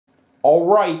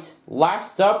Alright,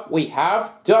 last up we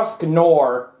have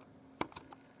Dusknoir.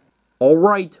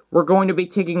 Alright, we're going to be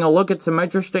taking a look at some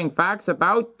interesting facts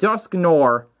about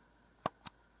Dusknoir.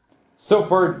 So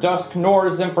for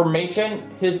Dusknoir's information,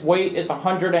 his weight is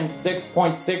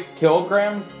 106.6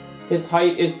 kilograms, his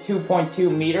height is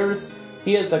 2.2 meters,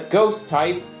 he is a ghost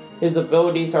type, his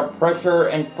abilities are Pressure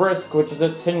and Frisk, which is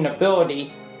its hidden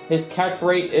ability, his catch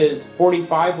rate is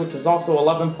 45, which is also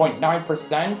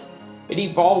 11.9%, it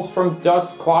evolves from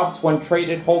Dusclops when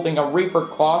traded holding a Reaper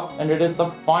Cloth, and it is the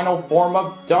final form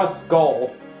of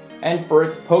Duskull. And for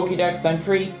its Pokédex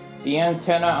entry, the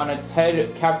antenna on its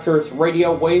head captures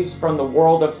radio waves from the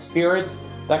world of spirits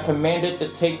that command it to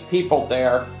take people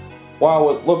there.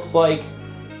 While it looks like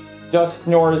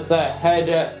Dusknoir's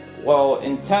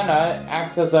antenna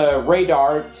acts as a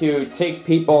radar to take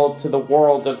people to the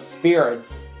world of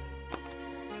spirits.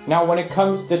 Now when it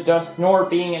comes to Dusknoir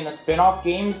being in the spin-off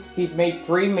games, he's made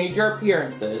 3 major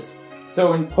appearances.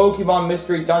 So in Pokemon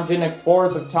Mystery Dungeon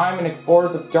Explorers of Time and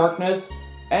Explorers of Darkness,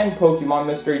 and Pokemon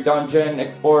Mystery Dungeon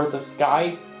Explorers of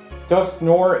Sky,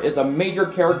 Dusknoir is a major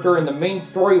character in the main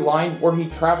storyline where he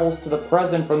travels to the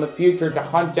present from the future to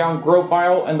hunt down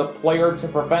Grovyle and the player to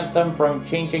prevent them from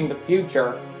changing the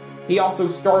future. He also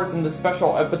stars in the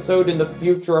special episode in the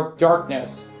Future of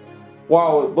Darkness.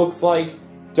 While it looks like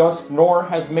Dusknoir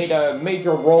has made a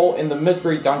major role in the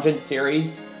Mystery Dungeon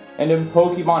series, and in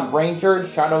Pokemon Ranger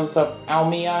Shadows of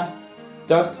Almia,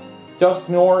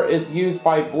 Dusknoir is used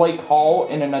by Blake Hall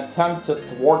in an attempt to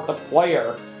thwart the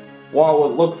player. While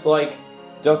it looks like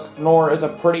Dusknoir is a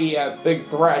pretty big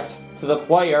threat to the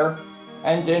player,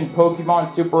 and in Pokemon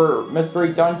Super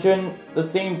Mystery Dungeon, the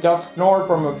same Dusknoir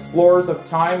from Explorers of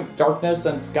Time, Darkness,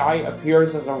 and Sky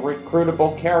appears as a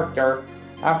recruitable character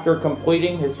after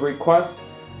completing his request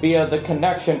via the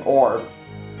Connection Orb.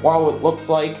 While it looks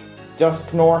like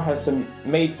Dusknoir has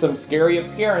made some scary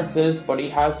appearances, but he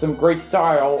has some great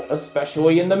style,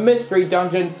 especially in the Mystery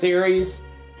Dungeon series.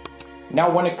 Now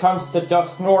when it comes to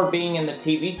Dusknoir being in the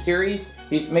TV series,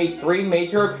 he's made 3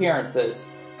 major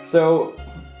appearances. So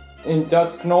in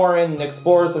Dusknoir in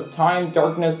Explorers of Time,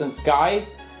 Darkness, and Sky,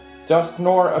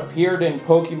 Dusknoir appeared in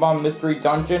Pokemon Mystery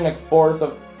Dungeon Explorers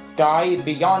of Sky,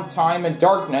 Beyond Time and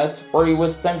Darkness, where he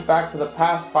was sent back to the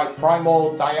past by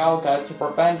Primal Dialga to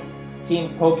prevent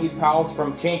Team Pokepals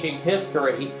from changing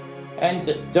history. And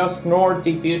Dusknoir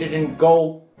debuted in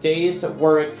Gold Days,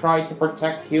 where it tried to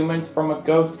protect humans from a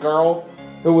ghost girl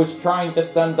who was trying to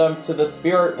send them to the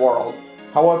spirit world.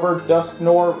 However,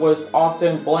 Dusknoir was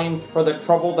often blamed for the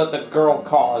trouble that the girl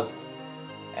caused.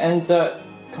 And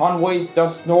Conway's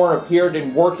Dusknoir appeared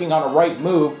in Working on a Right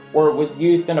Move, where it was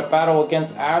used in a battle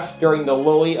against Ash during the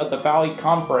Lily of the Valley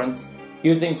Conference.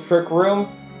 Using Trick Room,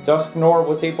 Dusknoir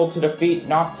was able to defeat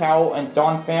Noctowl and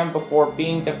Donphan before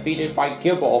being defeated by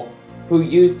Gible, who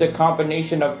used a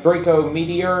combination of Draco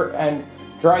Meteor and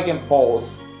Dragon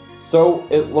Pulse. So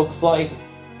it looks like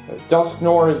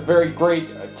Dusknoir is very great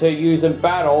to use in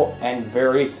battle and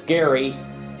very scary.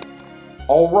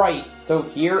 Alright, so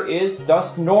here is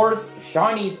Dusknoir's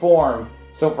shiny form.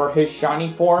 So for his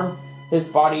shiny form, his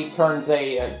body turns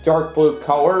a dark blue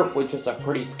color, which is a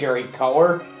pretty scary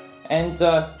color. And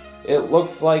it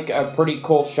looks like a pretty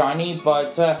cool shiny,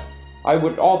 but I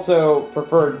would also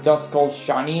prefer Duskull's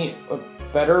shiny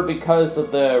better because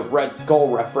of the Red Skull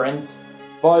reference.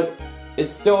 But it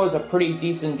still is a pretty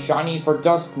decent shiny for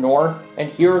Dusknoir,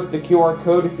 and here's the QR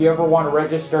code if you ever want to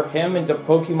register him into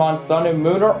Pokemon Sun and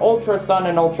Moon or Ultra Sun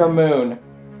and Ultra Moon.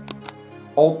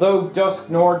 Although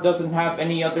Dusknoir doesn't have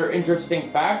any other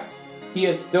interesting facts, he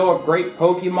is still a great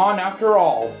Pokemon after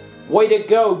all. Way to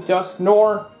go,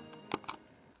 Dusknoir!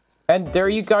 And there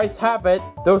you guys have it.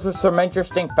 Those are some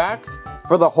interesting facts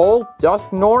for the whole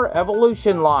Dusknoir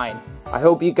evolution line. I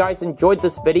hope you guys enjoyed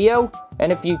this video,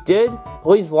 and if you did,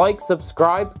 please like,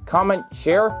 subscribe, comment,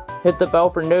 share, hit the bell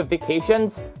for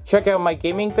notifications, check out my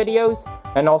gaming videos,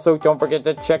 and also don't forget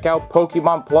to check out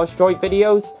Pokemon plush toy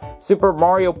videos, Super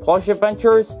Mario plush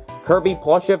adventures, Kirby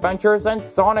plush adventures, and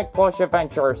Sonic plush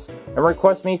adventures, and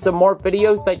request me some more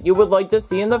videos that you would like to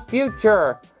see in the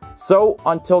future. So,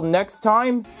 until next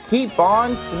time, keep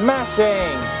on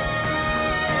smashing!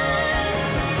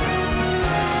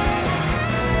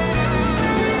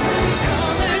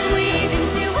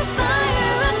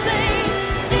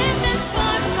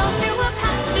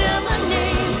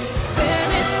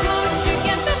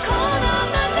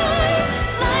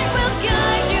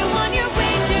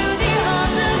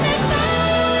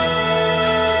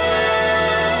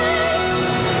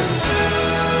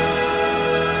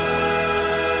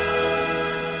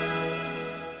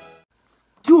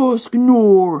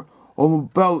 Dusknoir, I'm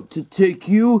about to take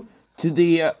you to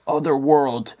the other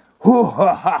world, Hoo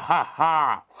ha ha ha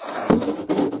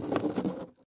ha!